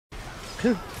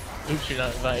Oops, you're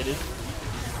not invited.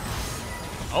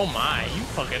 Oh my, you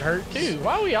fucking hurt too.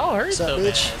 Why we all hurt so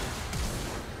bad?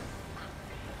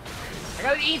 I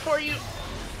got an E for you.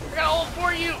 I got an ult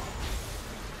for you.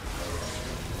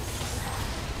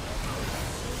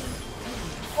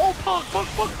 Oh, punk.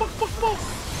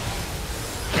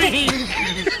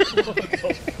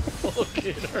 Look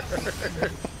at her.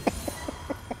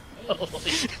 Holy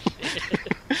shit.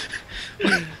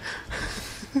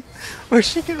 Where'd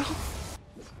she go?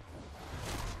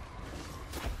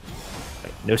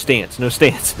 No stance, no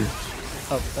stance.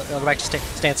 Oh, go back to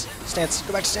stance. Stance.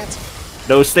 Go back to stance.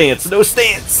 No stance, no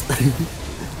stance.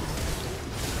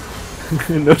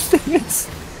 No stance.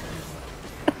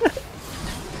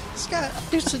 Scott,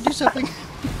 do something.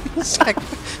 Scott,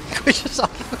 quit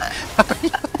yourself.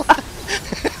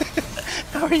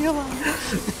 How are you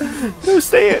alive? No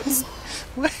stance.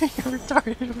 What? You're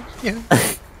retarded. Yeah.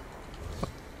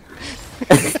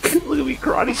 Look at me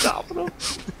karate chopping him.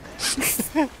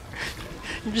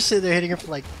 You're just sitting there hitting her for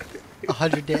like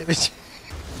 100 damage.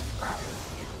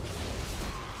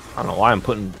 I don't know why I'm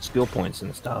putting skill points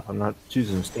and stuff. I'm not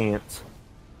choosing stance.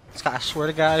 Scott, I swear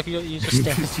to God, if you don't use a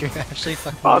stance, you're actually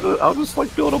fucking. I'll just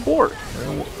like build a board.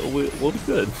 And we'll be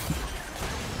good.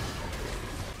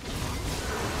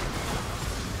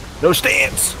 No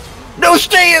stance! No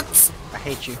stance! I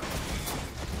hate you.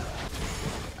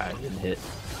 I didn't hit.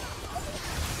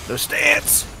 No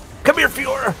stance! Come here,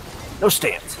 Fiora! No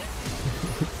stance.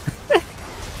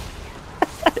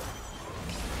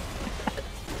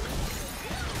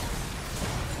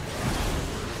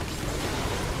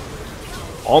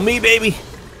 All me, baby!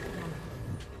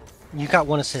 You got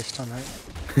 1 assist on that.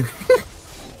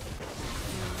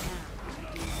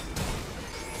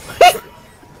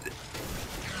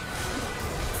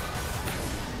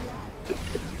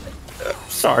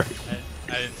 Sorry.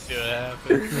 I didn't see what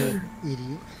happened.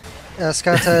 Idiot.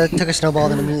 Scott took a snowball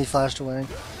and then immediately flashed away.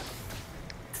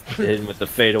 Hit him with the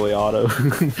fadeaway auto. Get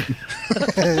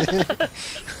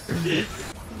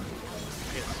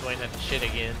swing that shit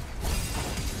again.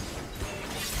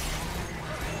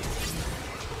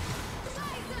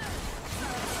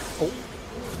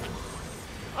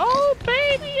 Oh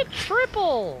baby, a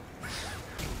triple!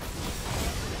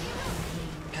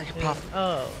 Got your pop.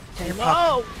 Oh. Got your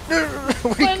pop.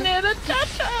 Oh! Banana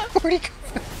Tata! Where'd he go?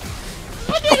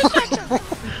 Banana Tata!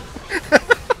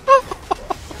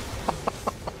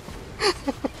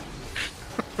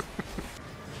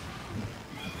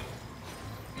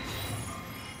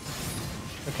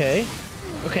 Okay.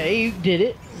 Okay, you did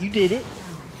it. You did it.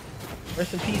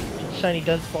 Rest in peace, shiny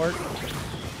Dunspark.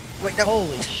 Wait, no.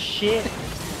 Holy shit.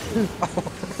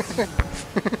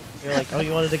 You're like, oh,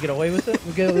 you wanted to get away with it?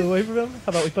 We get away from him? How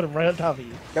about we put him right on top of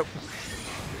you? Nope.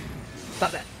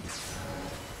 Stop that.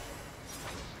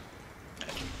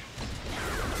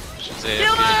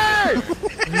 Kill her!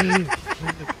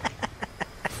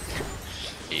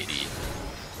 Idiot.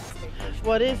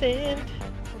 What isn't?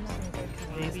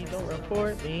 Baby, don't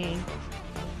report me.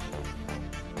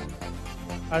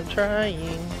 I'm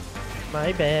trying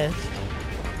my best.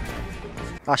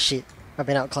 Oh shit, I've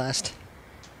been outclassed.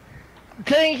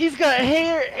 Dang, he's got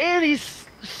hair and he's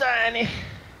shiny.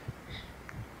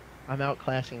 I'm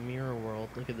outclassing Mirror World.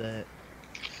 Look at that.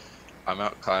 I'm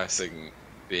outclassing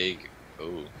Big.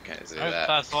 Oh, can't say that.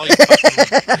 Outclass all you fucking...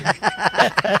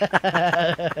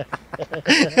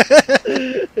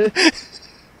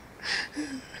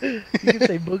 You can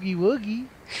say boogie woogie.